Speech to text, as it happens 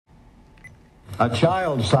A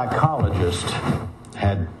child psychologist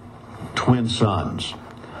had twin sons.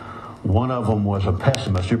 One of them was a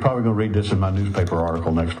pessimist. You're probably going to read this in my newspaper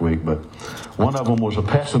article next week, but one of them was a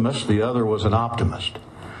pessimist, the other was an optimist.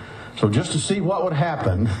 So just to see what would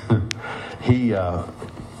happen,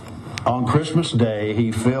 on Christmas Day,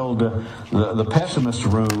 he filled the pessimist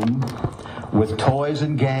room with toys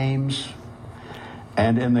and games,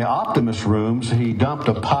 and in the optimist rooms, he dumped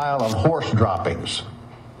a pile of horse droppings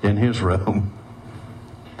in his room.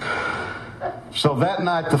 So that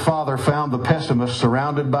night the father found the pessimist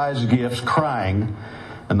surrounded by his gifts, crying.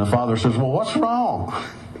 And the father says, well, what's wrong?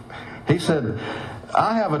 He said,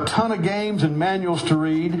 I have a ton of games and manuals to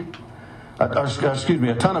read.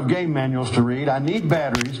 A ton of game manuals to read. I need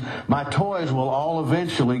batteries. My toys will all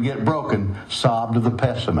eventually get broken, sobbed the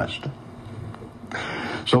pessimist.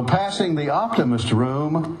 So passing the optimist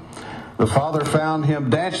room, the father found him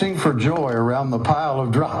dancing for joy around the pile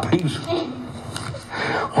of droppings.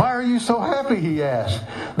 Why are you so happy, he asked.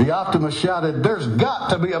 The optimist shouted, there's got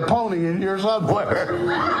to be a pony in here somewhere.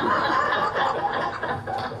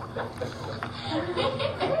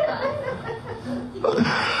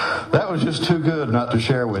 That was just too good not to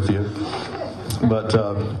share with you. But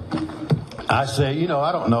I say,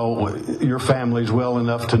 I don't know your families well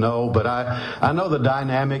enough to know, but I know the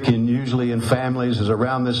dynamic usually in families is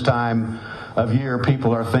around this time of year,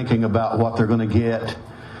 people are thinking about what they're going to get.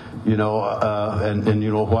 What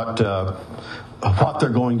they're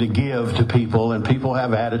going to give to people, and people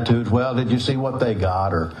have attitudes. Well, did you see what they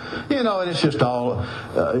got? Or, it's just all,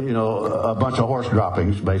 a bunch of horse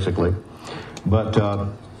droppings, basically. But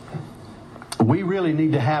we really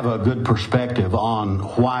need to have a good perspective on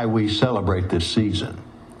why we celebrate this season.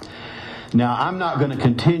 Now, I'm not going to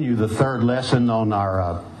continue the third lesson on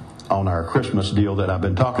our Christmas deal that I've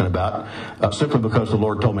been talking about, simply because the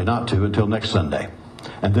Lord told me not to until next Sunday.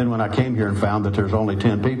 And then when I came here and found that there's only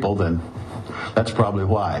 10 people, then that's probably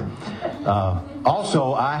why.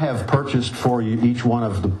 Also, I have purchased for you, each one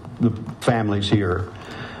of the families here,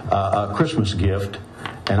 a Christmas gift,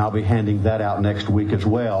 and I'll be handing that out next week as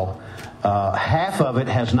well. Half of it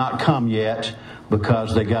has not come yet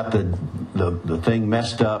because they got the thing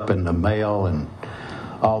messed up in the mail and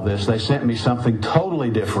all this. They sent me something totally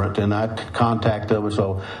different, and I contacted them,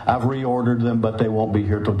 so I've reordered them, but they won't be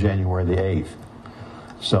here till January the 8th.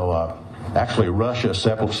 So, actually, Russia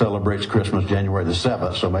celebrates Christmas January the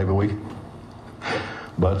 7th, so maybe we...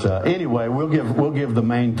 But anyway, we'll give the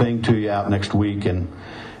main thing to you out next week, and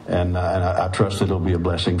I trust that it'll be a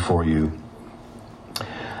blessing for you.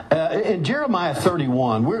 In Jeremiah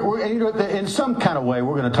 31, we're in some kind of way,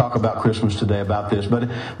 we're going to talk about Christmas today about this, but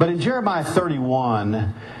in Jeremiah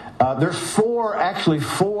 31, there's four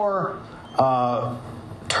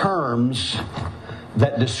terms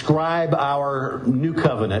that describe our new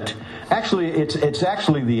covenant. Actually, it's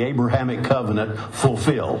actually the Abrahamic covenant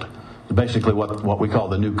fulfilled. Basically what we call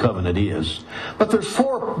the new covenant is. But there's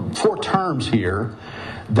four terms here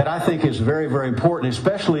that I think is very, very important,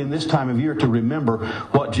 especially in this time of year, to remember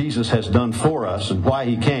what Jesus has done for us and why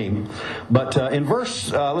he came. But in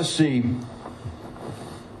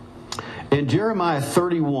in Jeremiah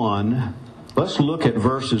 31, let's look at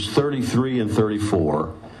verses 33 and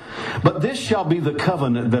 34. But this shall be the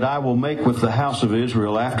covenant that I will make with the house of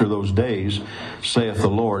Israel after those days, saith the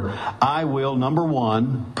Lord. I will, number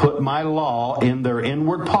one, put my law in their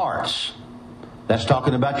inward parts. That's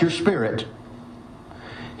talking about your spirit.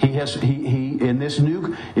 He in this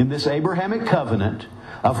Abrahamic covenant,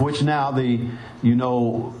 of which now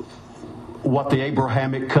what the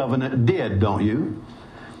Abrahamic covenant did, don't you?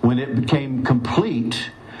 When it became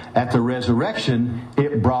complete at the resurrection,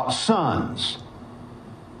 it brought sons.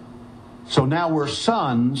 So now we're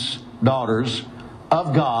sons, daughters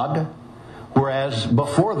of God, whereas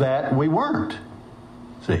before that we weren't.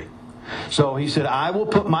 See? So he said, I will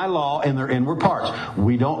put my law in their inward parts.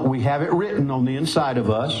 We have it written on the inside of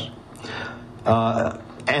us.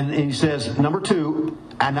 And he says, number two,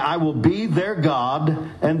 and I will be their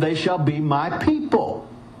God, and they shall be my people.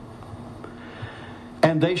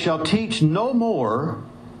 And they shall teach no more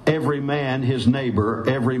every man his neighbor,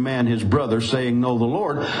 every man his brother, saying, know the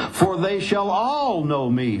Lord, for they shall all know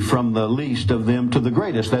me, from the least of them to the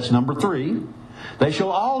greatest. That's number three. They shall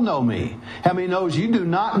all know me. How many knows you do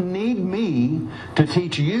not need me to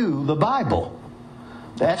teach you the Bible?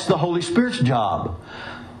 That's the Holy Spirit's job.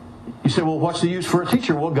 You say, well, what's the use for a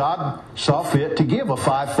teacher? Well, God saw fit to give a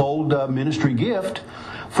fivefold ministry gift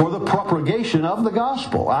for the propagation of the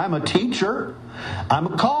gospel. I'm a teacher.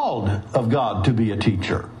 I'm called of God to be a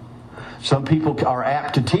teacher. Some people are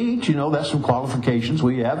apt to teach. That's some qualifications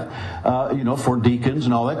we have, for deacons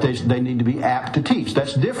and all that. They need to be apt to teach.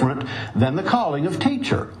 That's different than the calling of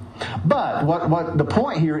teacher. But what the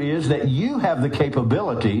point here is that you have the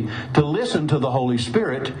capability to listen to the Holy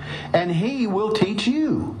Spirit, and He will teach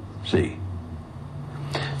you. See?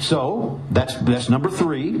 So, that's number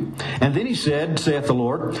 3. And then He said, saith the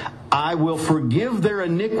Lord, I will forgive their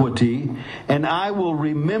iniquity, and I will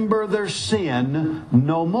remember their sin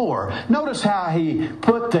no more. Notice how He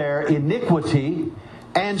put there iniquity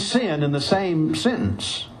and sin in the same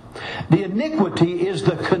sentence. The iniquity is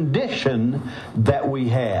the condition that we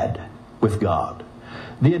had with God.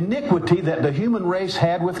 The iniquity that the human race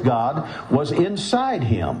had with God was inside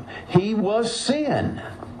Him. He was sin.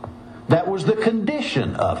 That was the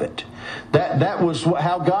condition of it. That was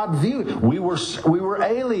how God viewed it. We were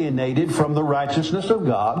alienated from the righteousness of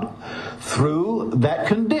God through that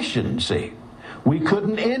condition, see. We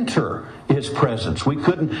couldn't enter His presence.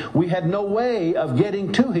 We had no way of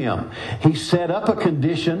getting to Him. He set up a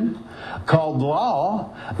condition called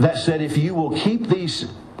law that said if you will keep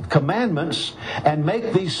these commandments and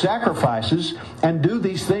make these sacrifices and do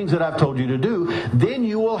these things that I've told you to do, then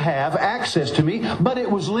you will have access to me. But it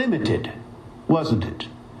was limited, wasn't it?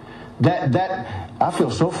 That I feel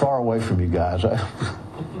so far away from you guys.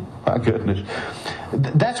 My goodness.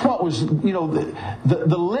 That's what was,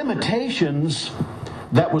 the limitations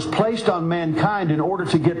that was placed on mankind in order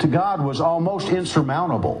to get to God was almost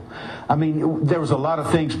insurmountable. I mean, there was a lot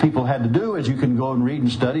of things people had to do, as you can go and read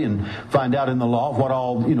and study and find out in the law what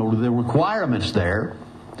all, the requirements there.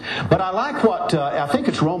 But I like what, I think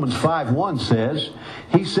it's Romans 5:1 says.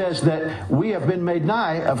 He says that we have been made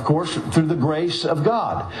nigh, of course, through the grace of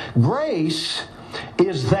God. Grace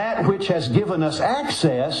is that which has given us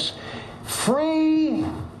access, free,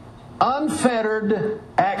 unfettered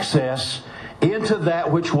access into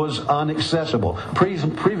that which was inaccessible,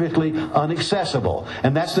 previously inaccessible.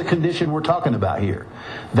 And that's the condition we're talking about here.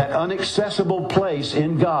 That inaccessible place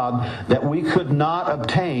in God that we could not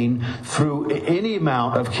obtain through any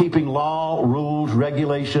amount of keeping law, rules,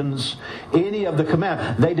 regulations, any of the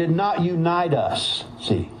commandments. They did not unite us,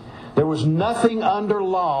 see. There was nothing under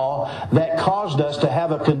law that caused us to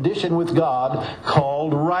have a condition with God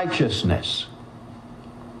called righteousness.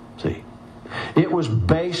 See? It was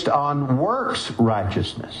based on works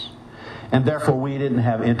righteousness. And therefore we didn't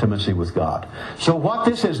have intimacy with God. So what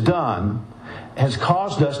this has done has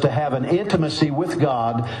caused us to have an intimacy with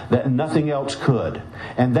God that nothing else could.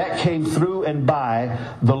 And that came through and by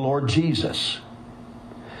the Lord Jesus.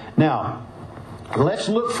 Now, let's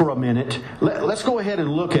look for a minute. Let's go ahead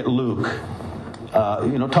and look at Luke.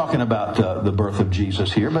 Talking about the birth of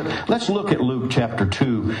Jesus here. But let's look at Luke chapter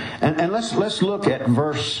 2. And let's look at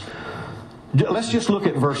verse... Let's just look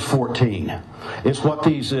at verse 14. It's what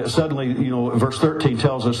these, verse 13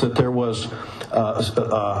 tells us that there was,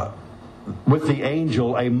 with the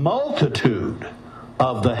angel, a multitude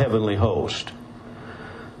of the heavenly host,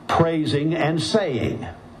 praising and saying.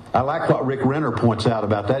 I like what Rick Renner points out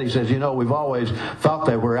about that. He says, we've always thought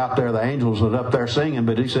they were out there, the angels was up there singing,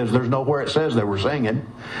 but he says there's nowhere it says they were singing.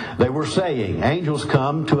 They were saying. Angels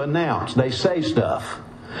come to announce. They say stuff.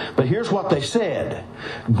 But here's what they said.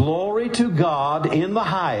 Glory to God in the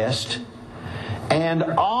highest, and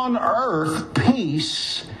on earth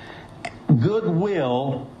peace,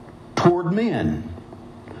 goodwill toward men.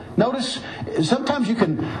 Notice, sometimes you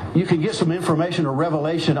can get some information or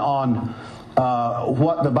revelation on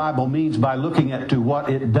what the Bible means by looking at to what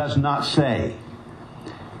it does not say.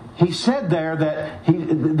 He said there that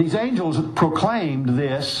these angels proclaimed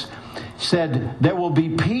this, said there will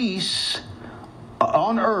be peace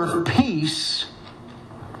on earth, peace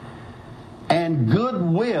and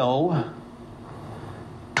goodwill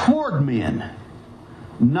toward men,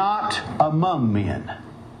 not among men.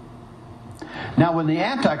 Now, when the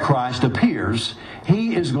Antichrist appears,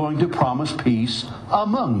 he is going to promise peace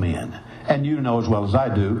among men. And you know as well as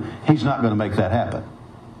I do, he's not going to make that happen.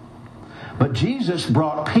 But Jesus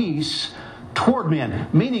brought peace toward men,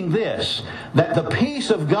 meaning this, that the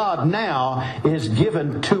peace of God now is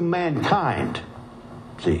given to mankind.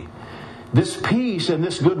 See, this peace and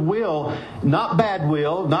this goodwill, not bad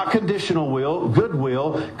will, not conditional will,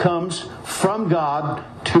 goodwill, comes from God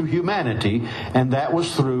to humanity, and that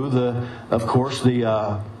was through the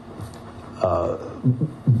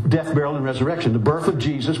death, burial, and resurrection. The birth of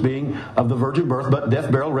Jesus being of the virgin birth, but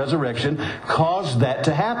death, burial, resurrection caused that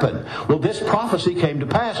to happen. Well, this prophecy came to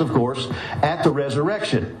pass, of course, at the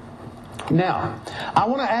resurrection. Now, I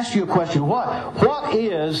want to ask you a question. What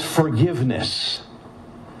is forgiveness?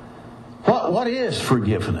 What is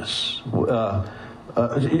forgiveness?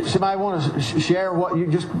 Somebody want to share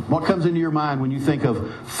what comes into your mind when you think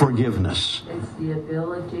of forgiveness? It's the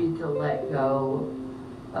ability to let go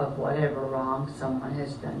of whatever wrong someone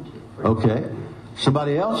has done to you. Okay.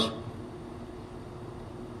 Somebody else?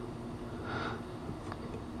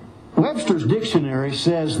 Webster's dictionary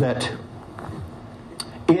says that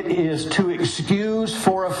it is to excuse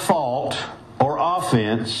for a fault or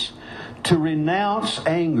offense, to renounce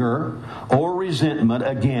anger or resentment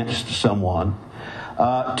against someone,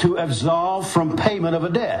 to absolve from payment of a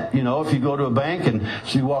debt. You know, if you go to a bank and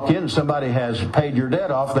so you walk in and somebody has paid your debt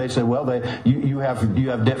off, they say, well, you have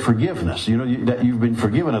debt forgiveness. You know that you've been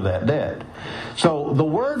forgiven of that debt. So the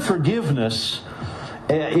word forgiveness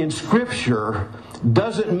in Scripture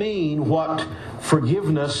doesn't mean what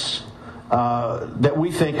forgiveness that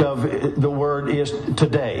we think of the word is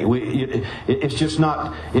today. It's just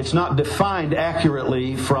not. It's not defined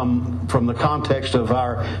accurately from the context of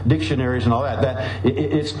our dictionaries and all that.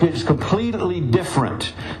 It's completely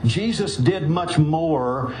different. Jesus did much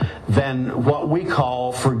more than what we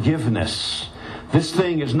call forgiveness. This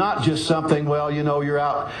thing is not just something, well, you know, you're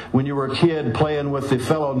out when you were a kid playing with the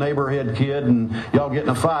fellow neighborhood kid and y'all get in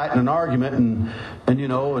a fight and an argument and you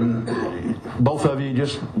know, and both of you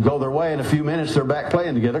just go their way. In a few minutes they're back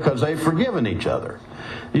playing together because they've forgiven each other.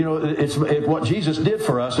 You know, what Jesus did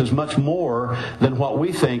for us is much more than what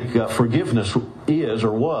we think forgiveness is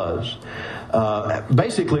or was.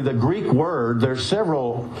 Basically, the Greek word, there's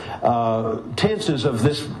several tenses of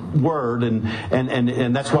this word,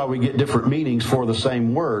 and that's why we get different meanings for the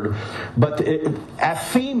same word. But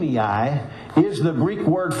aphemia is the Greek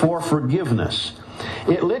word for forgiveness.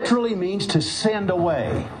 It literally means to send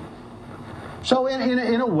away. So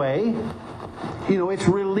in a way, you know, it's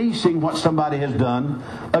releasing what somebody has done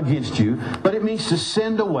against you, but it means to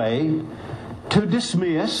send away, to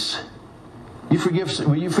dismiss. You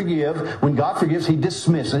forgive. When God forgives, He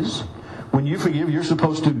dismisses. When you forgive, you're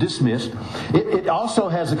supposed to dismiss. It also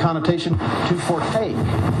has a connotation to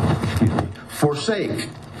forsake,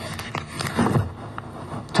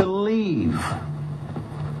 to leave.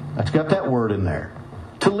 That's got that word in there.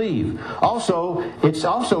 To leave. Also, it's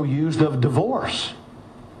also used of divorce.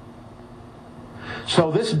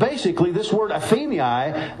 So this word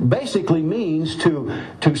aphemia basically means to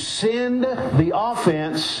send the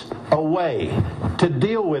offense away, to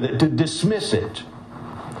deal with it, to dismiss it.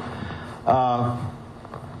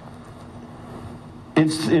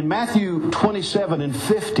 In Matthew 27 and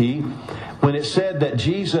 50, when it said that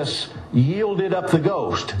Jesus yielded up the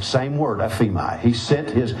ghost, same word, aphemia. He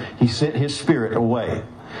sent his spirit away.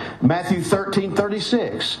 Matthew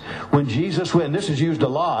 13:36, when Jesus went, and this is used a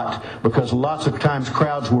lot because lots of times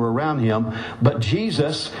crowds were around him, but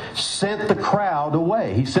Jesus sent the crowd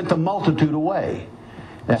away. He sent the multitude away.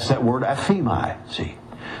 That's that word aphemia, see.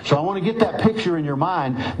 So I want to get that picture in your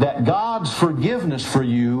mind that God's forgiveness for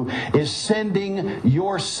you is sending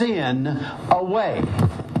your sin away.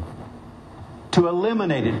 To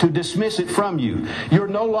eliminate it, to dismiss it from you. You're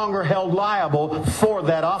no longer held liable for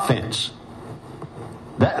that offense.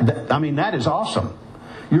 That is awesome.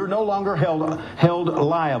 You're no longer held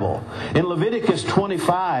liable. In Leviticus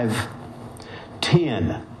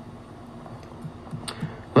 25:10,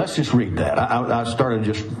 let's just read that. I started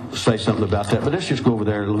to just say something about that, but let's just go over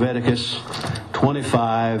there. Leviticus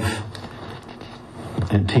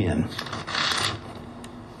 25:10.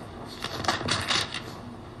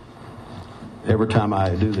 Every time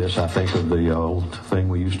I do this, I think of the old thing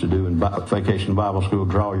we used to do in Vacation Bible School,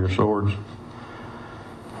 draw your swords.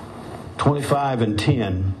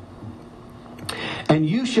 25:10. And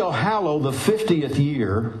you shall hallow the 50th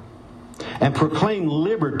year, and proclaim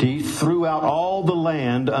liberty throughout all the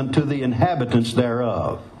land unto the inhabitants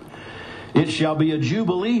thereof. It shall be a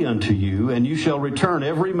jubilee unto you, and you shall return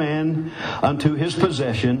every man unto his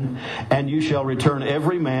possession, and you shall return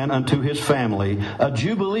every man unto his family. A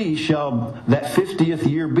jubilee shall that 50th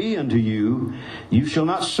year be unto you. You shall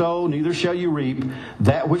not sow, neither shall you reap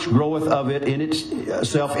that which groweth of it in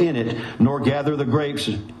itself in it, nor gather the grapes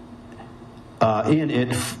in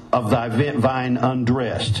it of thy vine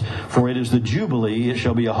undressed. For it is the Jubilee, it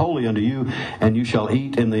shall be a holy unto you, and you shall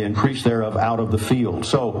eat in the increase thereof out of the field.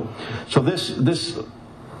 So this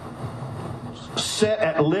set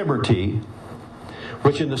at liberty,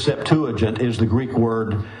 which in the Septuagint is the Greek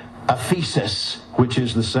word aphesis, which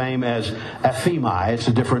is the same as aphemi. It's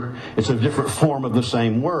a different form of the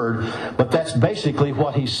same word, but that's basically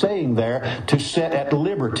what he's saying there, to set at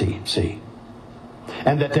liberty, see.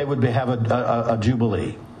 And that they would have a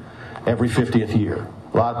jubilee every 50th year.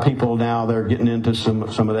 A lot of people now, they're getting into some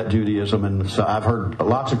of that Judaism, and so I've heard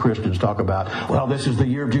lots of Christians talk about, well, this is the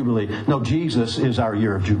year of Jubilee. No, Jesus is our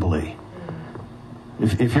year of Jubilee.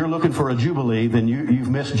 If you're looking for a jubilee, then you've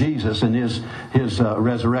missed Jesus and his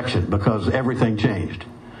resurrection, because everything changed.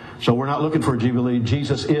 So we're not looking for a jubilee.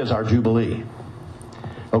 Jesus is our jubilee.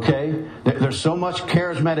 Okay? There's so much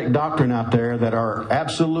charismatic doctrine out there that are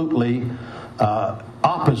absolutely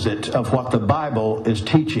opposite of what the Bible is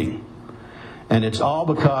teaching. And it's all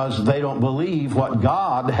because they don't believe what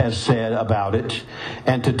God has said about it.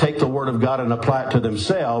 And to take the Word of God and apply it to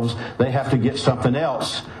themselves, they have to get something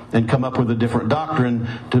else and come up with a different doctrine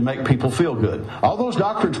to make people feel good. All those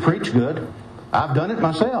doctrines preach good. I've done it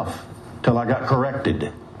myself till I got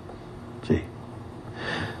corrected. See?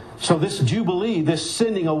 So this jubilee, this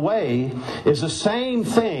sending away, is the same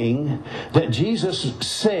thing that Jesus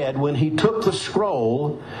said when he took the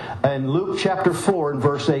scroll in Luke chapter 4 and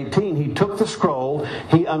verse 18. He took the scroll,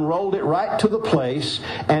 he unrolled it right to the place,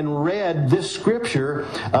 and read this scripture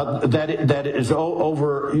that is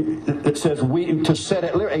over. It says, "We to set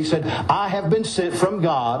at liberty." He said, "I have been sent from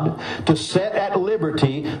God to set at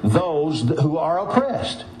liberty those who are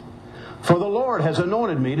oppressed. For the Lord has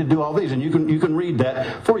anointed me to do all these." And you can read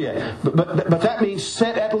that for you. But that means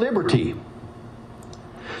set at liberty.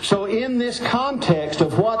 So in this context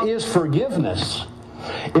of what is forgiveness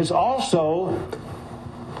is also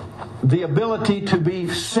the ability to be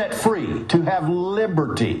set free, to have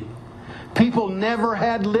liberty. People never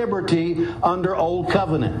had liberty under Old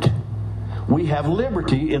Covenant. We have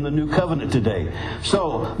liberty in the New Covenant today.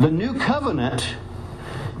 So the New Covenant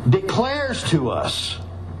declares to us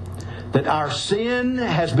that our sin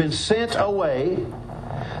has been sent away,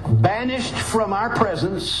 banished from our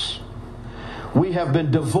presence. We have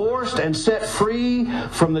been divorced and set free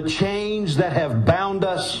from the chains that have bound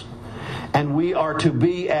us, and we are to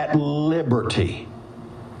be at liberty.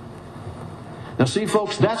 Now see,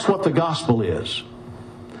 folks, that's what the gospel is.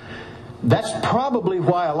 That's probably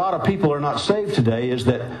why a lot of people are not saved today, is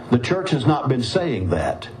that the church has not been saying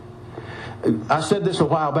that. I said this a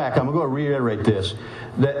while back. I'm going to reiterate this.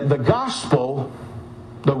 That the gospel,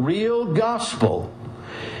 the real gospel,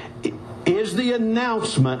 is the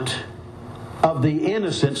announcement of the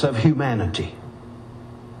innocence of humanity.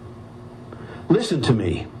 Listen to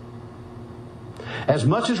me. As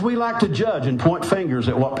much as we like to judge and point fingers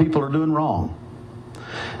at what people are doing wrong,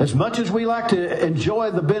 as much as we like to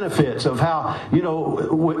enjoy the benefits of how,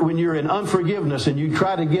 when you're in unforgiveness and you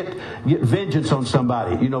try to get vengeance on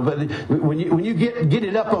somebody, but when you get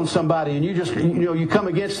it up on somebody and you just, you come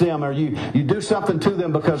against them, or you do something to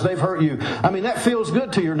them because they've hurt you, that feels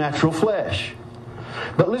good to your natural flesh.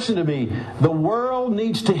 But listen to me, the world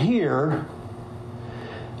needs to hear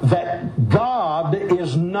that God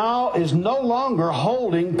is no longer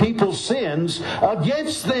holding people's sins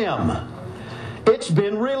against them. It's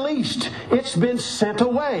been released. It's been sent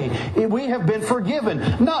away. We have been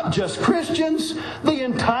forgiven. Not just Christians, the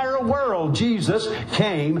entire world. Jesus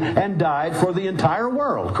came and died for the entire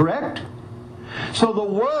world, correct? So the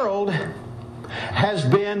world has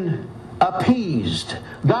been appeased.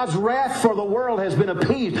 God's wrath for the world has been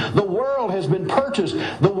appeased. The world has been purchased.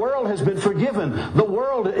 The world has been forgiven. The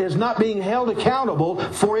world is not being held accountable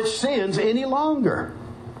for its sins any longer.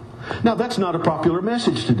 Now, that's not a popular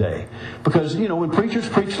message today, because, when preachers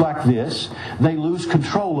preach like this, they lose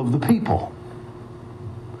control of the people.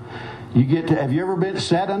 Have you ever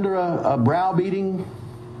sat under a browbeating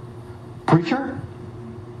preacher?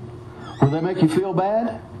 Where they make you feel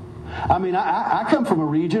bad? I come from a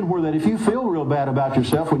region where that if you feel real bad about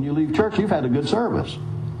yourself when you leave church, you've had a good service.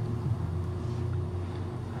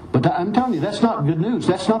 But I'm telling you, that's not good news.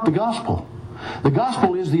 That's not the gospel. The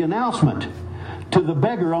gospel is the announcement to the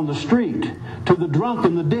beggar on the street, to the drunk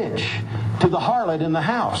in the ditch, to the harlot in the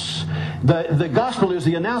house. The gospel is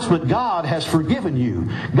the announcement: God has forgiven you.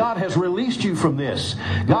 God has released you from this.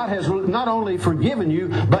 God has not only forgiven you,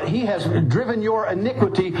 but He has driven your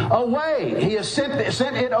iniquity away. He has sent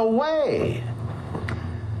it away.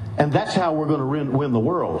 And that's how we're going to win the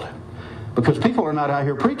world. Because people are not out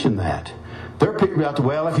here preaching that. They're people out there,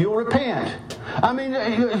 well, if you'll repent.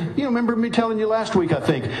 You remember me telling you last week, I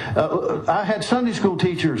think, I had Sunday school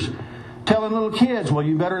teachers telling little kids, well,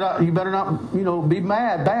 you better not, be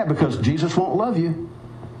bad because Jesus won't love you.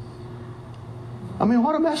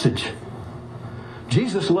 What a message.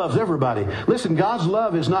 Jesus loves everybody. Listen, God's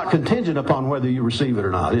love is not contingent upon whether you receive it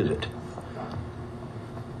or not, is it?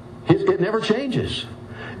 It never changes.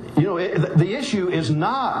 The issue is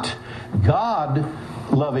not God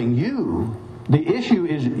loving you. The issue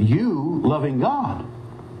is you loving God.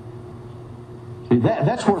 See,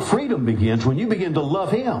 that's where freedom begins, when you begin to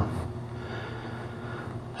love Him.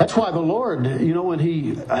 That's why the Lord,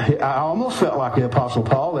 when I almost felt like the Apostle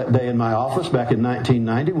Paul that day in my office back in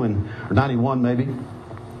 1990, or 91 maybe,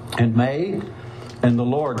 in May, and the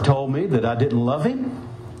Lord told me that I didn't love Him,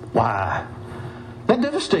 why, that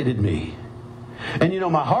devastated me. And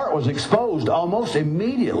my heart was exposed almost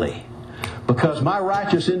immediately because my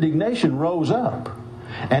righteous indignation rose up.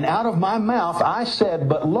 And out of my mouth I said,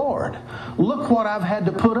 but Lord, look what I've had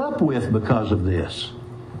to put up with because of this.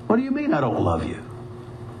 What do you mean I don't love you?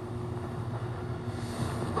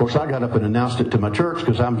 Of course, I got up and announced it to my church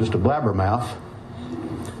because I'm just a blabbermouth,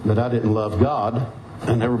 that I didn't love God.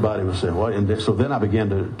 And everybody was saying, what? And so then I began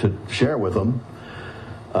to share with them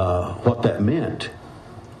what that meant.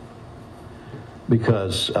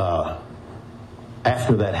 Because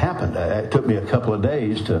after that happened, it took me a couple of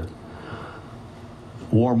days to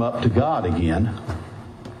warm up to God again.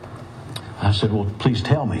 I said, well, please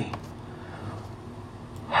tell me,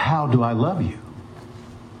 how do I love you?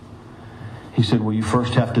 He said, well, you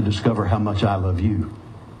first have to discover how much I love you.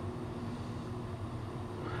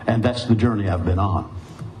 And that's the journey I've been on.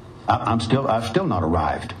 I've still not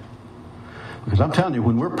arrived. Because I'm telling you,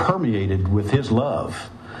 when we're permeated with His love,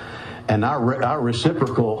 and our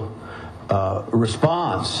reciprocal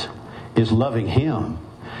response is loving Him,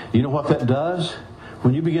 you know what that does?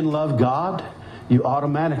 When you begin to love God, you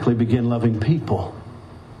automatically begin loving people.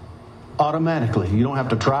 Automatically. You don't have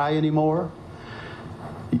to try anymore.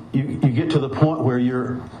 You get to the point where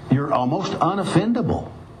you're almost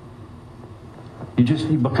unoffendable.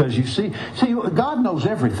 Because you see, God knows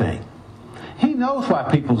everything. He knows why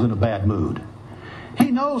people's in a bad mood.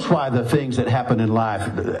 He knows why the things that happen in life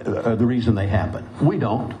are the reason they happen. We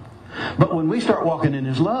don't. But when we start walking in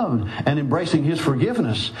His love and embracing His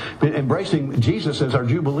forgiveness, embracing Jesus as our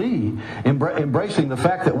Jubilee, embracing the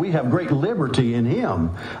fact that we have great liberty in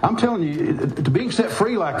Him, I'm telling you, to being set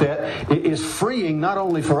free like that is freeing not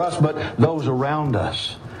only for us, but those around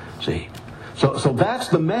us. See? So that's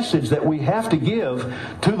the message that we have to give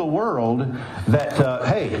to the world, that,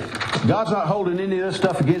 hey, God's not holding any of this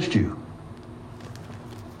stuff against you.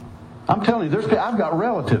 I'm telling you, I've got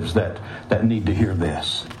relatives that need to hear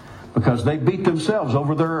this. Because they beat themselves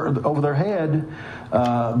over their head,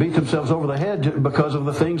 beat themselves over the head because of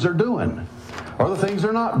the things they're doing or the things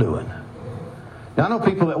they're not doing. Now, I know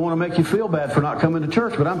people that want to make you feel bad for not coming to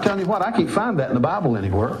church, but I'm telling you what, I can't find that in the Bible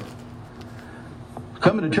anywhere.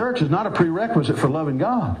 Coming to church is not a prerequisite for loving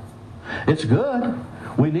God. It's good.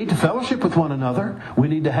 We need to fellowship with one another. We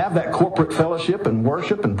need to have that corporate fellowship and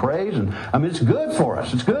worship and praise. And it's good for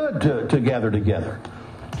us. It's good to gather together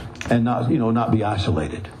and not be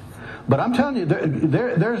isolated. But I'm telling you,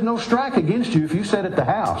 there's no strike against you if you sit at the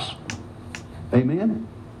house. Amen?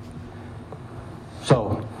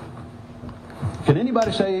 So, can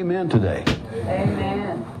anybody say amen today?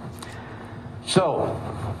 Amen. So,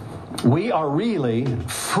 we are really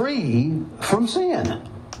free from sin.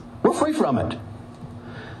 We're free from it.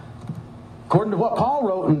 According to what Paul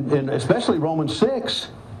wrote, in especially Romans 6,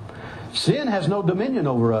 sin has no dominion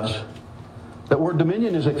over us. That word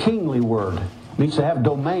dominion is a kingly word. It means to have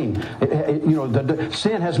domain.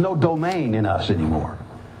 Sin has no domain in us anymore.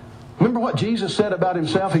 Remember what Jesus said about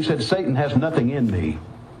Himself? He said, Satan has nothing in me.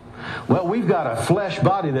 Well, we've got a flesh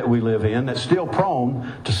body that we live in that's still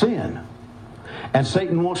prone to sin. And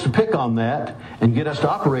Satan wants to pick on that and get us to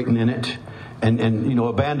operating in it and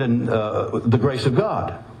abandon the grace of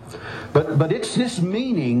God. But it's this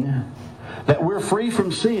meaning that we're free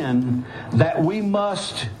from sin that we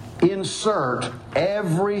must insert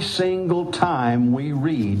every single time we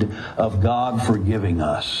read of God forgiving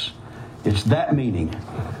us. It's that meaning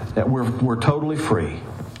that we're totally free.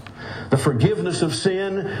 The forgiveness of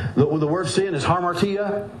sin, the word sin is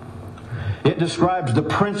hamartia. It describes the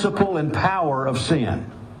principle and power of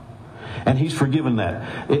sin. And He's forgiven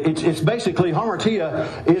that. It's basically,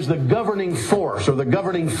 hamartia is the governing force or the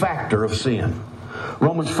governing factor of sin.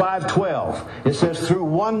 Romans 5:12, it says, through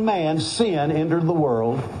one man sin entered the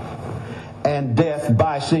world, and death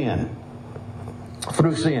by sin.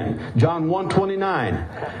 Through sin. John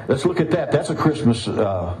 1:29. Let's look at that. That's a Christmas,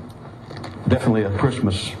 definitely a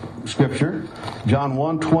Christmas scripture. John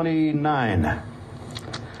 1:29.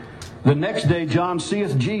 The next day John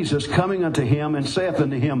seeth Jesus coming unto him, and saith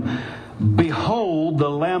unto him, Behold the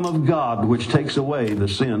Lamb of God, which takes away the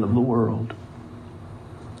sin of the world.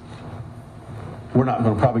 We're not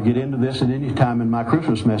going to probably get into this at any time in my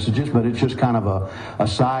Christmas messages, but it's just kind of a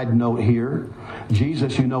side note here.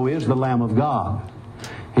 Jesus, is the Lamb of God.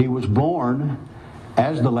 He was born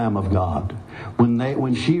as the Lamb of God.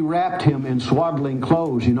 When she wrapped Him in swaddling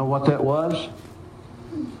clothes, you know what that was?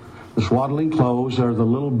 The swaddling clothes are the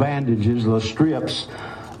little bandages, the strips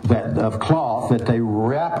of cloth that they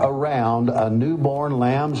wrap around a newborn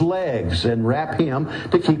lamb's legs and wrap him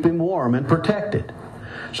to keep him warm and protected.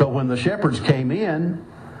 So when the shepherds came in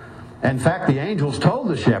In fact, the angels told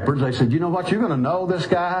the shepherds, they said, you know what, you're going to know this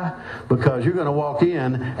guy because you're going to walk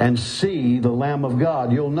in and see the Lamb of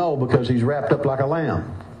God. You'll know because he's wrapped up like a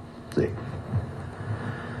lamb. See?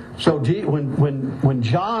 So when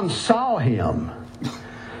John saw him,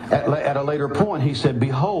 at a later point, he said,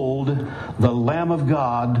 behold, the Lamb of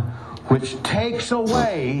God, which takes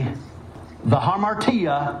away the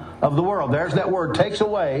hamartia of the world. There's that word, takes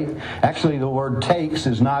away. Actually, the word takes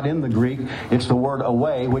is not in the Greek. It's the word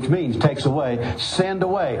away, which means takes away, send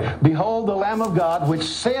away. Behold, the Lamb of God, which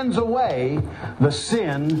sends away the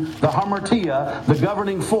sin, the hamartia, the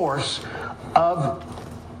governing force of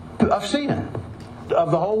sin, of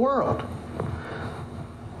the whole world.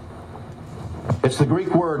 It's the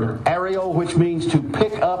Greek word ariel, which means to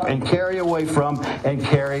pick up and carry away from and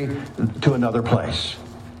carry to another place.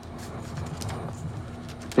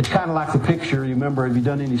 It's kind of like the picture, you remember, have you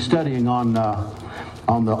done any studying on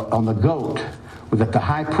the goat that the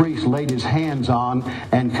high priest laid his hands on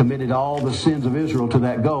and committed all the sins of Israel to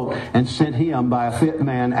that goat and sent him by a fit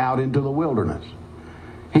man out into the wilderness?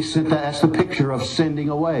 He sent that. That's the picture of sending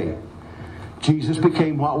away. Jesus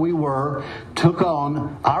became what we were, took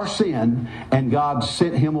on our sin, and God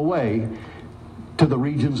sent him away to the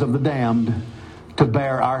regions of the damned to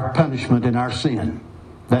bear our punishment and our sin.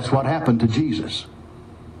 That's what happened to Jesus.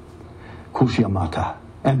 Kushiamata.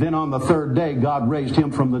 And then on the third day, God raised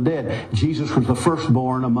him from the dead. Jesus was the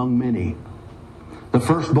firstborn among many. The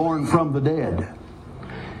firstborn from the dead.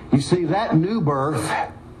 You see, that new birth,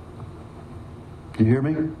 do you hear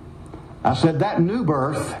me? I said that new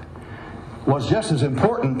birth was just as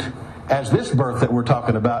important as this birth that we're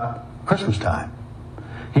talking about Christmas time.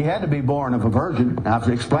 He had to be born of a virgin. I've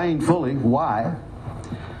explained fully why.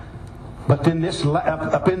 But then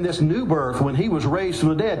up in this new birth, when he was raised from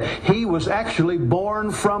the dead, he was actually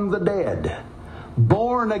born from the dead.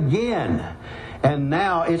 Born again. And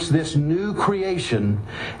now it's this new creation.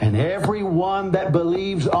 And everyone that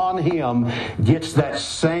believes on him gets that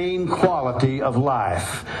same quality of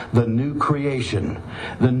life. The new creation.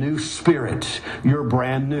 The new spirit. You're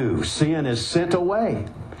brand new. Sin is sent away.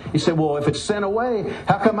 You say, well, if it's sent away,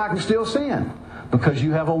 how come I can still sin? Because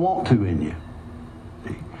you have a want to in you.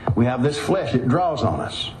 We have this flesh, it draws on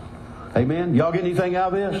us. Amen? Y'all get anything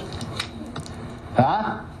out of this?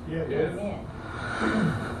 Huh? Yes.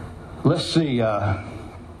 Let's see.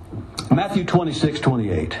 Matthew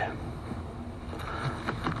 26:28.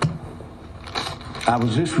 I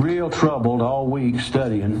was just real troubled all week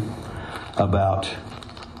studying about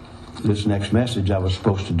this next message I was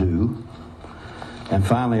supposed to do. And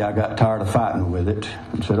finally I got tired of fighting with it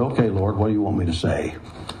and said, okay, Lord, what do you want me to say?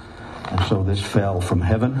 And so this fell from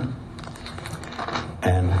heaven,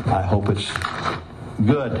 and I hope it's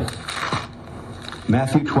good.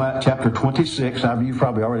 Matthew chapter 26, you've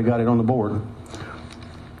probably already got it on the board,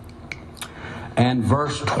 and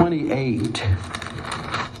verse 28.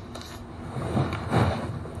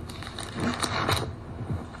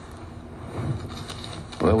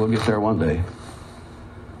 Well, we'll get there one day.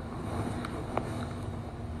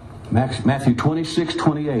 Matthew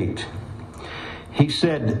 26:28. He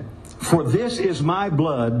said, for this is my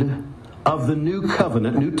blood of the new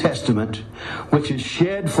covenant, New Testament, which is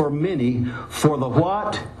shed for many for the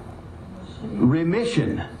what?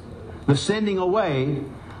 Remission. The sending away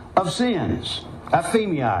of sins.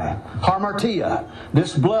 Aphemia. Hamartia.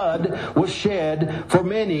 This blood was shed for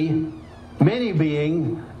many, many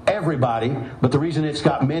being everybody, but the reason it's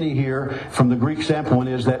got many here from the Greek standpoint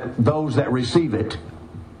is that those that receive it,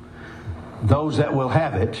 those that will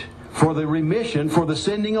have it, for the remission, for the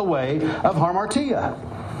sending away of hamartia.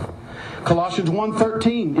 Colossians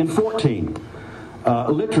 1:13 and 14.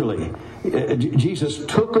 Literally, Jesus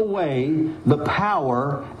took away the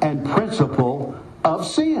power and principle of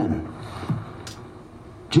sin.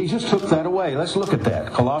 Jesus took that away. Let's look at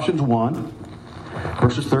that. Colossians 1,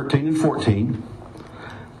 verses 13 and 14.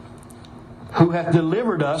 Who hath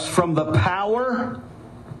delivered us from the power,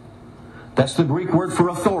 that's the Greek word for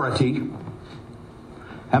authority.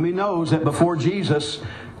 How many knows that before Jesus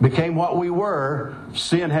became what we were,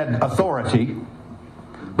 sin had authority,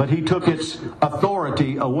 but he took its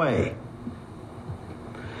authority away.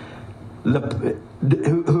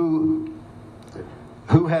 Who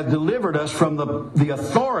hath delivered us from the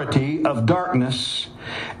authority of darkness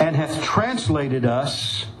and hath translated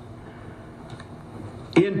us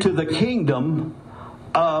into the kingdom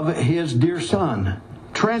of his dear Son.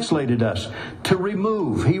 Translated us. To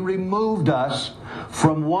remove. He removed us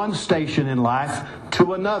from one station in life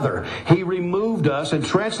to another. He removed us and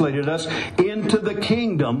translated us into the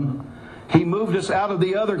kingdom. He moved us out of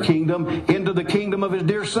the other kingdom into the kingdom of His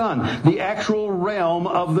dear Son, the actual realm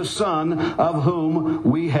of the Son of whom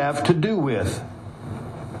we have to do with.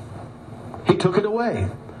 He took it away.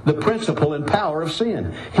 The principle and power of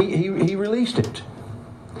sin. He released it.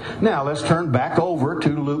 Now let's turn back over to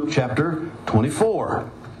Luke chapter 24.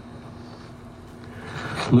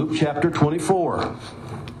 Luke chapter 24.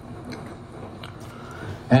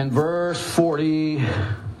 And verse 40,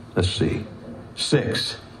 let's see,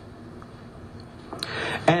 6.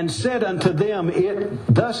 And said unto them,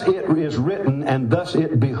 thus it is written, and thus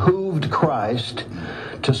it behooved Christ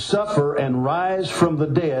to suffer and rise from the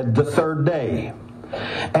dead the third day,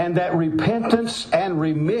 and that repentance and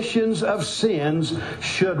remissions of sins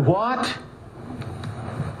should what?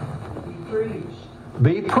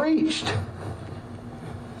 Be preached.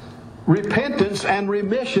 Repentance and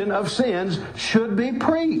remission of sins should be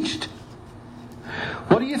preached.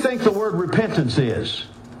 What do you think the word repentance is?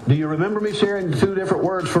 Do you remember me sharing 2 different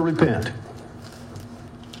words for repent?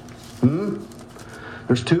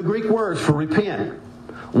 There's 2 Greek words for repent.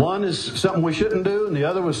 One is something we shouldn't do, and the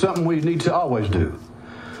other was something we need to always do.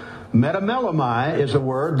 Metamelomai is a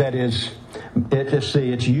word that is,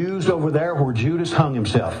 it's used over there where Judas hung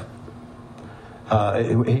himself.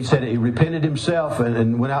 He said he repented himself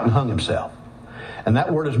and went out and hung himself. And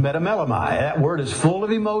that word is metamelomai. That word is full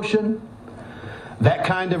of emotion. That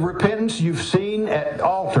kind of repentance you've seen at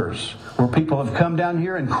altars where people have come down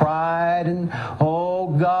here and cried and,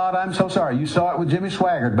 oh God, I'm so sorry. You saw it with Jimmy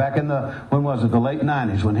Swaggart back in the late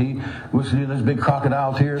 90s when he was in this big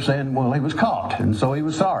crocodile tears saying, well, he was caught and so he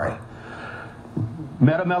was sorry.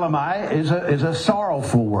 Metamelomai is a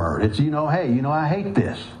sorrowful word. It's, hey, I hate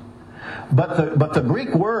this. But the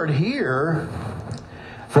Greek word here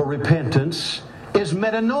for repentance is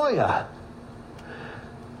metanoia.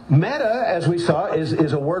 Meta, as we saw,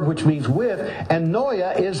 is a word which means with, and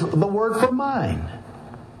noia is the word for mind.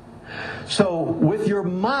 So with your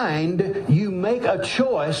mind, you make a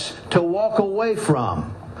choice to walk away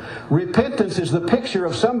from. Repentance is the picture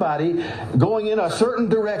of somebody going in a certain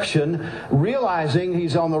direction, realizing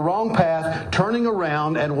he's on the wrong path, turning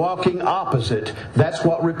around and walking opposite. That's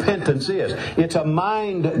what repentance is. It's a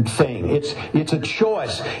mind thing. It's a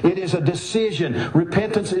choice. It is a decision.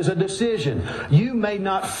 Repentance is a decision. You may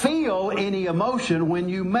not feel any emotion when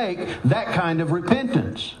you make that kind of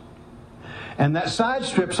repentance. And that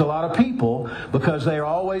sidesteps a lot of people because they're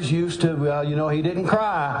always used to, he didn't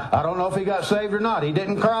cry. I don't know if he got saved or not. He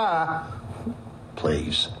didn't cry.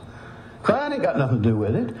 Please. Crying ain't got nothing to do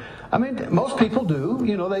with it. I mean, most people do.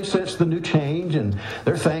 They sense the new change and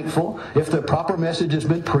they're thankful. If the proper message has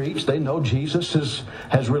been preached, they know Jesus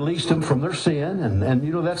has released them from their sin. And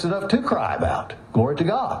that's enough to cry about. Glory to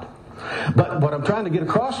God. But what I'm trying to get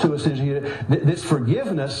across to us is this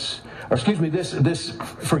forgiveness, this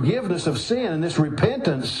forgiveness of sin and this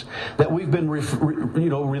repentance that we've been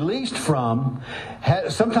released from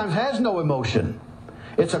sometimes has no emotion.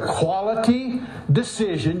 It's a quality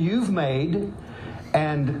decision you've made,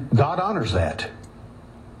 and God honors that.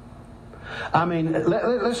 I mean,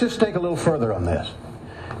 let's just take a little further on this.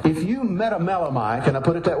 If you metamelomai, can I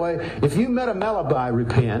put it that way? If you metamelomai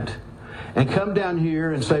repent and come down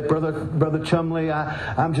here and say, Brother Chumley,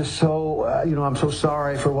 I'm just so, I'm so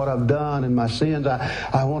sorry for what I've done and my sins.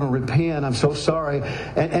 I want to repent. I'm so sorry.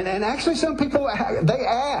 And actually some people, they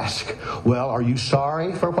ask, well, are you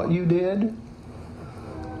sorry for what you did?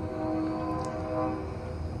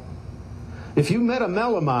 If you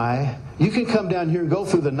metamelomai, you can come down here and go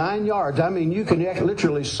through the 9 yards. I mean, you can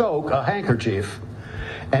literally soak a handkerchief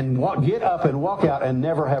and get up and walk out and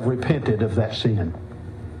never have repented of that sin.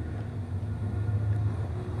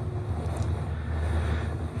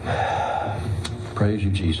 Praise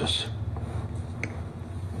you, Jesus.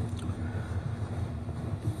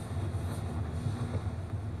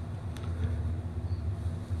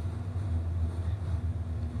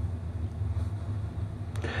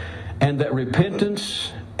 And that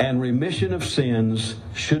repentance and remission of sins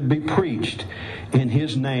should be preached in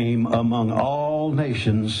His name among all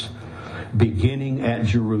nations, beginning at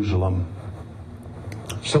Jerusalem.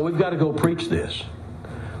 So we've got to go preach this.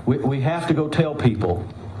 We have to go tell people,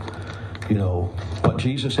 what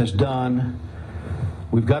Jesus has done.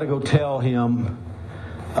 We've got to go tell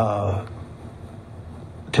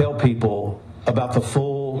people about the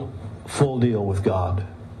full deal with God.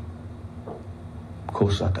 Of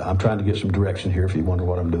course, I'm trying to get some direction here if you wonder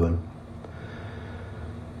what I'm doing.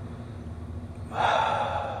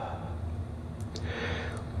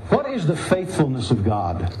 What is the faithfulness of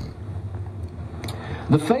God?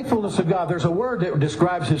 The faithfulness of God, there's a word that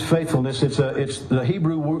describes His faithfulness. It's the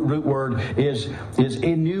Hebrew root word is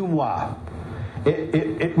enumwa.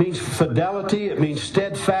 It means fidelity. It means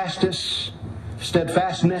steadfastness.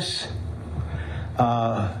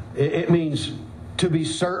 It means to be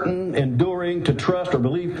certain, enduring, to trust or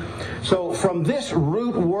believe. So from this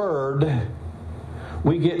root word,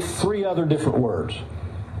 we get three other different words.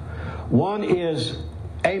 One is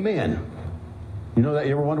amen. You know that?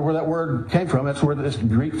 You ever wonder where that word came from? That's where this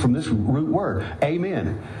Greek, from this root word,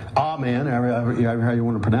 amen. Amen, however how you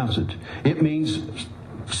want to pronounce it. It means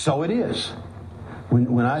so it is.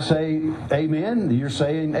 When I say amen, you're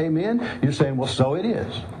saying amen. You're saying, well, so it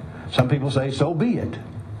is. Some people say, so be it.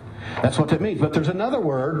 That's what that means. But there's another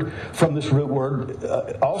word from this root word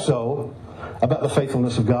also about the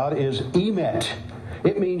faithfulness of God is emet.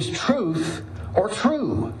 It means truth or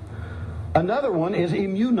true. Another one is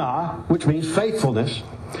imuna, which means faithfulness.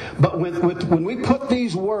 But when we put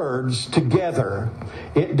these words together,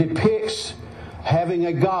 it depicts having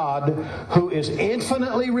a God who is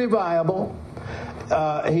infinitely reliable.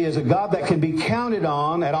 He is a God that can be counted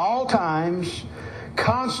on at all times,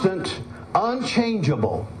 constant,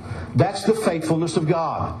 unchangeable. That's the faithfulness of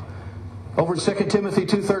God. Over in 2 Timothy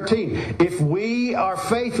 2:13, if we are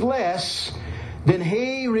faithless, then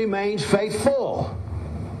He remains faithful.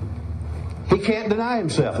 He can't deny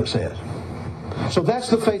Himself, it says. So that's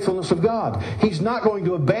the faithfulness of God. He's not going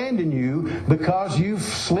to abandon you because you've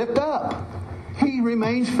slipped up. He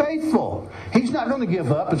remains faithful. He's not going to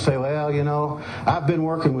give up and say, well, you know, I've been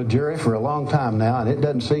working with Jerry for a long time now, and it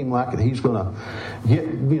doesn't seem like he's going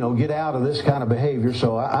to get out of this kind of behavior,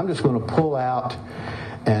 so I'm just going to pull out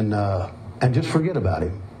and just forget about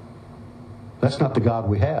him. That's not the God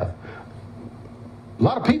we have. A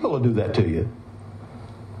lot of people will do that to you.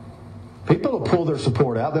 People will pull their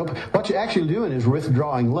support out. What you're actually doing is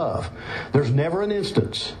withdrawing love. There's never an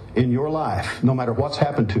instance in your life, no matter what's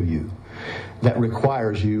happened to you, that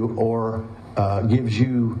requires you or gives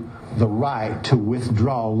you the right to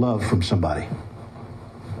withdraw love from somebody.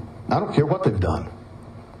 I don't care what they've done.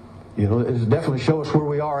 You know, it definitely shows us where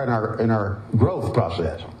we are in our growth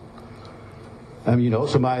process. I mean, you know,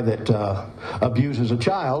 somebody that abuses a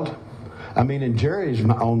child, I mean, in Jerry's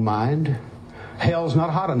own mind, hell's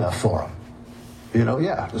not hot enough for him. You know,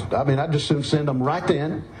 yeah. I mean, I'd just soon send them right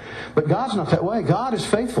then. But God's not that way. God is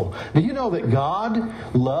faithful. Do you know that God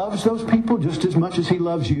loves those people just as much as He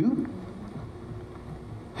loves you?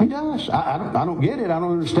 He does. I don't get it. I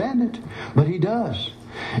don't understand it. But He does.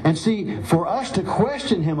 And see, for us to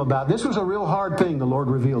question Him about, this was a real hard thing the Lord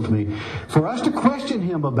revealed to me. For us to question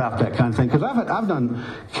Him about that kind of thing, because I've done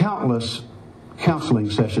countless counseling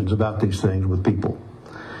sessions about these things with people.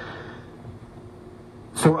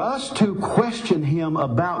 For us to question Him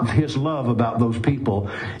about His love about those people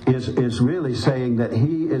is really saying that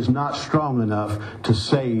He is not strong enough to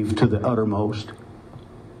save to the uttermost.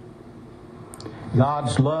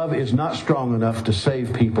 God's love is not strong enough to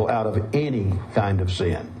save people out of any kind of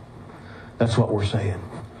sin. That's what we're saying.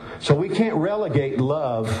 So we can't relegate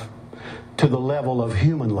love to the level of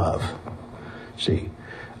human love. See,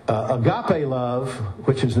 agape love,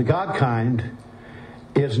 which is the God kind,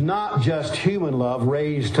 is not just human love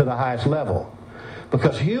raised to the highest level.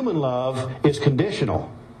 Because human love is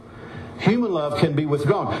conditional. Human love can be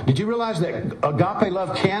withdrawn. Did you realize that agape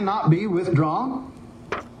love cannot be withdrawn?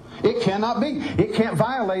 It cannot be. It can't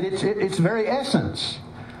violate its very essence.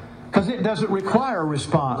 Because it doesn't require a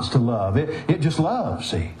response to love. It just loves,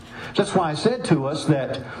 see. That's why I said to us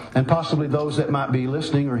that, and possibly those that might be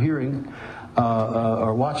listening or hearing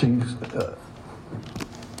or watching,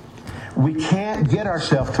 we can't get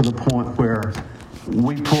ourselves to the point where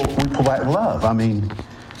we pull out love. I mean,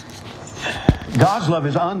 God's love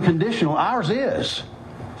is unconditional. Ours is.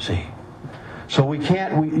 See? So we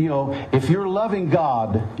can't, if you're loving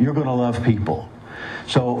God, you're going to love people.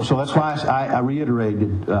 So that's why I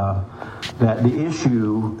reiterated that the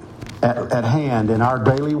issue at hand in our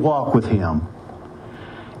daily walk with Him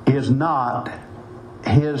is not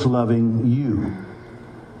His loving you.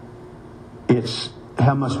 It's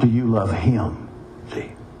how much do you love Him?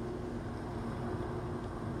 See?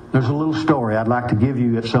 There's a little story I'd like to give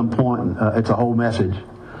you at some point. It's a whole message.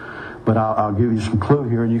 But I'll give you some clue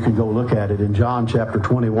here, and you can go look at it in John chapter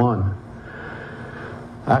 21.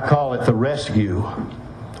 I call it the rescue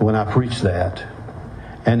when I preach that.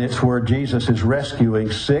 And it's where Jesus is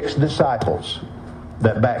rescuing 6 disciples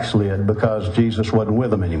that backslid because Jesus wasn't with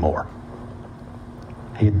them anymore.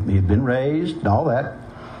 He'd been raised and all that.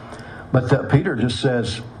 But Peter just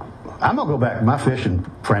says, I'm going to go back to my fishing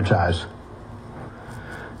franchise.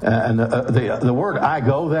 And the word I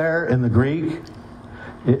go there in the Greek,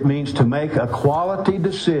 it means to make a quality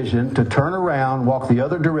decision to turn around, walk the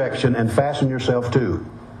other direction, and fasten yourself to.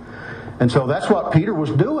 And so that's what Peter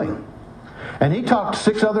was doing. And he talked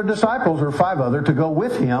 6 other disciples, or 5 other, to go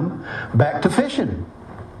with him back to fishing.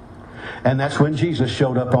 And that's when Jesus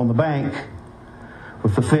showed up on the bank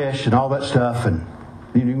with the fish and all that stuff. And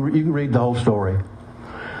you can read the whole story.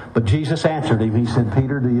 But Jesus answered him. He said,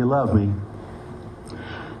 Peter, do you love me?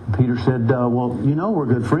 And Peter said, well, you know we're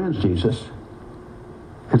good friends, Jesus.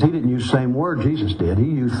 Because he didn't use the same word Jesus did. He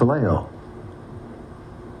used phileo.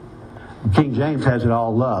 King James has it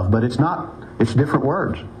all love, but it's not. It's different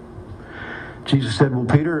words. Jesus said, well,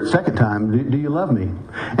 Peter, second time, do you love me?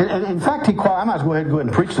 And in fact, I might as well go ahead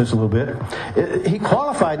and preach this a little bit. He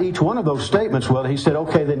qualified each one of those statements well. He said,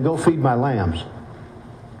 okay, then go feed my lambs.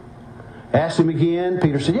 Asked him again.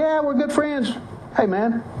 Peter said, yeah, we're good friends. Hey,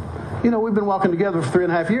 man, we've been walking together for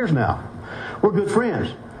 3.5 years now. We're good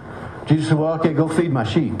friends. Jesus said, well, okay, go feed my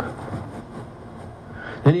sheep.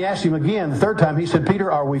 Then he asked him again, the third time. He said,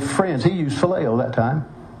 Peter, are we friends? He used phileo that time.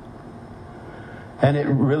 And it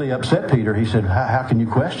really upset Peter. He said, how can you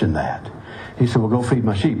question that? He said, well, go feed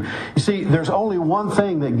my sheep. You see, there's only one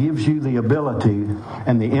thing that gives you the ability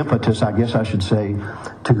and the impetus, I guess I should say,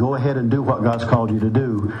 to go ahead and do what God's called you to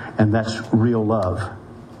do, and that's real love.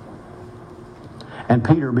 And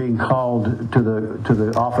Peter, being called to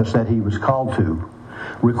the office that he was called to,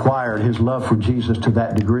 required his love for Jesus to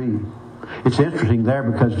that degree. It's interesting there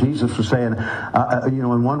because Jesus was saying,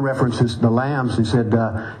 in one reference, the lambs, he said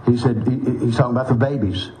he's talking about the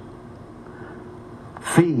babies.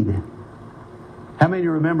 Feed. How many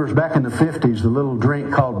remembers back in the 50s the little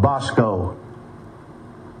drink called Bosco?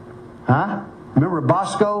 Huh? Remember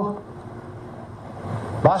Bosco?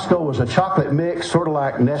 Bosco was a chocolate mix, sort of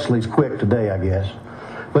like Nestle's Quick today, I guess.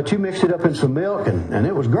 But you mixed it up in some milk, and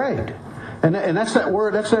it was great. And that's that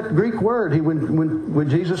word. That's that Greek word. When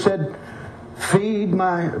Jesus said, "Feed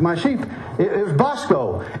my sheep," it was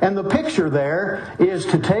Bosco. And the picture there is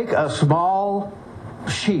to take a small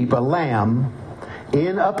sheep, a lamb,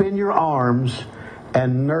 up in your arms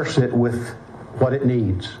and nurse it with what it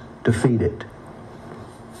needs to feed it.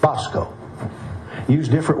 Bosco. Use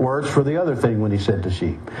different words for the other thing when he said to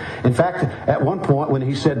sheep. In fact, at one point when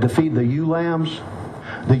he said to feed the ewe lambs,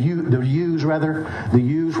 the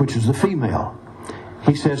ewes, which is the female,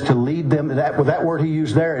 he says to lead them. That word he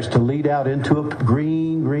used there is to lead out into a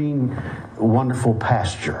green, wonderful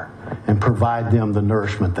pasture and provide them the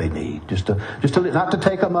nourishment they need. Just to not to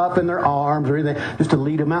take them up in their arms or anything, just to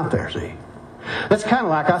lead them out there. See, that's kind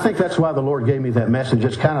of like, I think that's why the Lord gave me that message.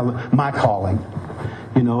 It's kind of my calling,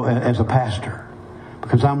 as a pastor,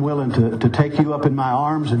 because I'm willing to take you up in my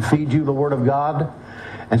arms and feed you the Word of God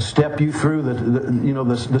and step you through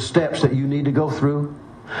the steps that you need to go through.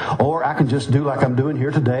 Or I can just do like I'm doing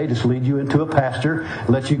here today, just lead you into a pasture,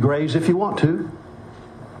 let you graze if you want to,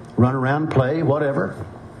 run around, play, whatever.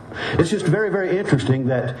 It's just very, very interesting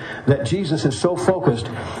that Jesus is so focused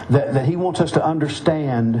that he wants us to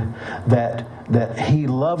understand that he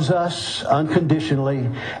loves us unconditionally,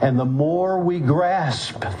 and the more we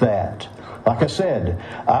grasp that, like I said,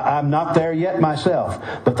 I'm not there yet myself,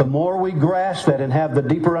 but the more we grasp that and have the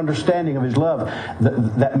deeper understanding of his love,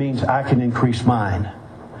 that means I can increase mine.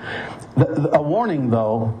 A warning,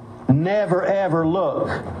 though, never ever look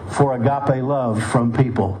for agape love from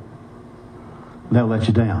people. They'll let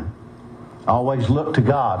you down. Always look to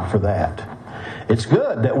God for that. It's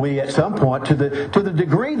good that we, at some point, to the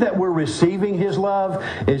degree that we're receiving his love,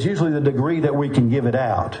 is usually the degree that we can give it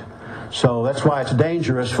out. So that's why it's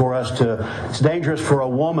dangerous for a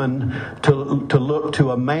woman to look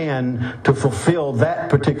to a man to fulfill that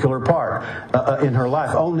particular part in her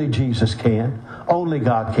life. Only Jesus can. Only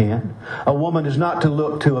God can. A woman is not to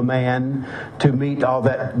look to a man to meet all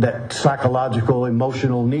that psychological,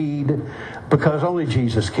 emotional need, because only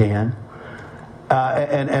Jesus can.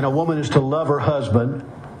 And a woman is to love her husband.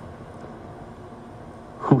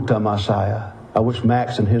 Huta Messiah. I wish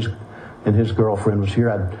Max and his girlfriend was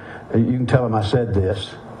here. You can tell him I said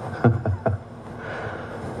this.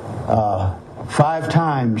 5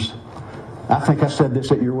 times, I think I said this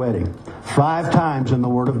at your wedding. 5 times in the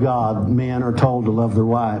Word of God, men are told to love their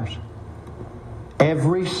wives.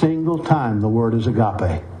 Every single time the word is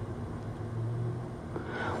agape.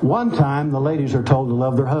 1 time the ladies are told to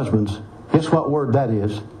love their husbands. Guess what word that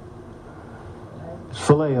is? It's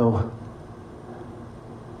phileo.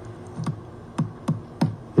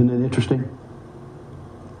 Isn't it interesting?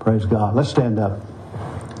 Praise God. Let's stand up.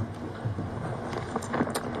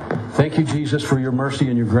 Thank you, Jesus, for your mercy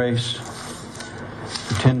and your grace,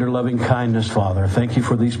 your tender, loving kindness, Father. Thank you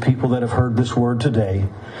for these people that have heard this word today.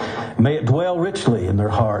 May it dwell richly in their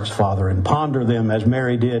hearts, Father, and ponder them as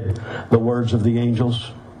Mary did the words of the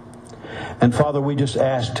angels. And Father, we just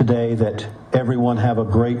ask today that everyone have a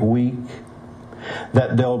great week,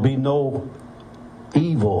 that there'll be no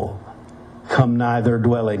evil come nigh their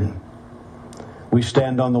dwelling. We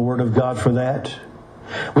stand on the Word of God for that.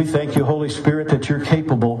 We thank you, Holy Spirit, that you're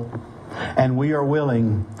capable, and we are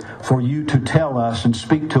willing for you to tell us and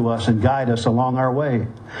speak to us and guide us along our way,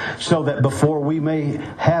 so that before we may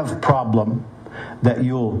have problem, that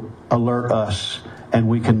you'll alert us and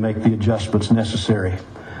we can make the adjustments necessary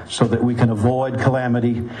so that we can avoid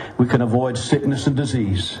calamity, we can avoid sickness and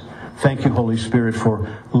disease. Thank you, Holy Spirit,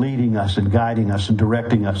 for leading us and guiding us and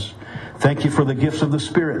directing us. Thank you for the gifts of the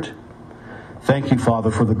Spirit. Thank you,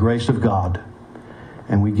 Father, for the grace of God.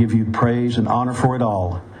 And we give you praise and honor for it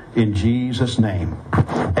all. In Jesus' name.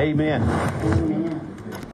 Amen.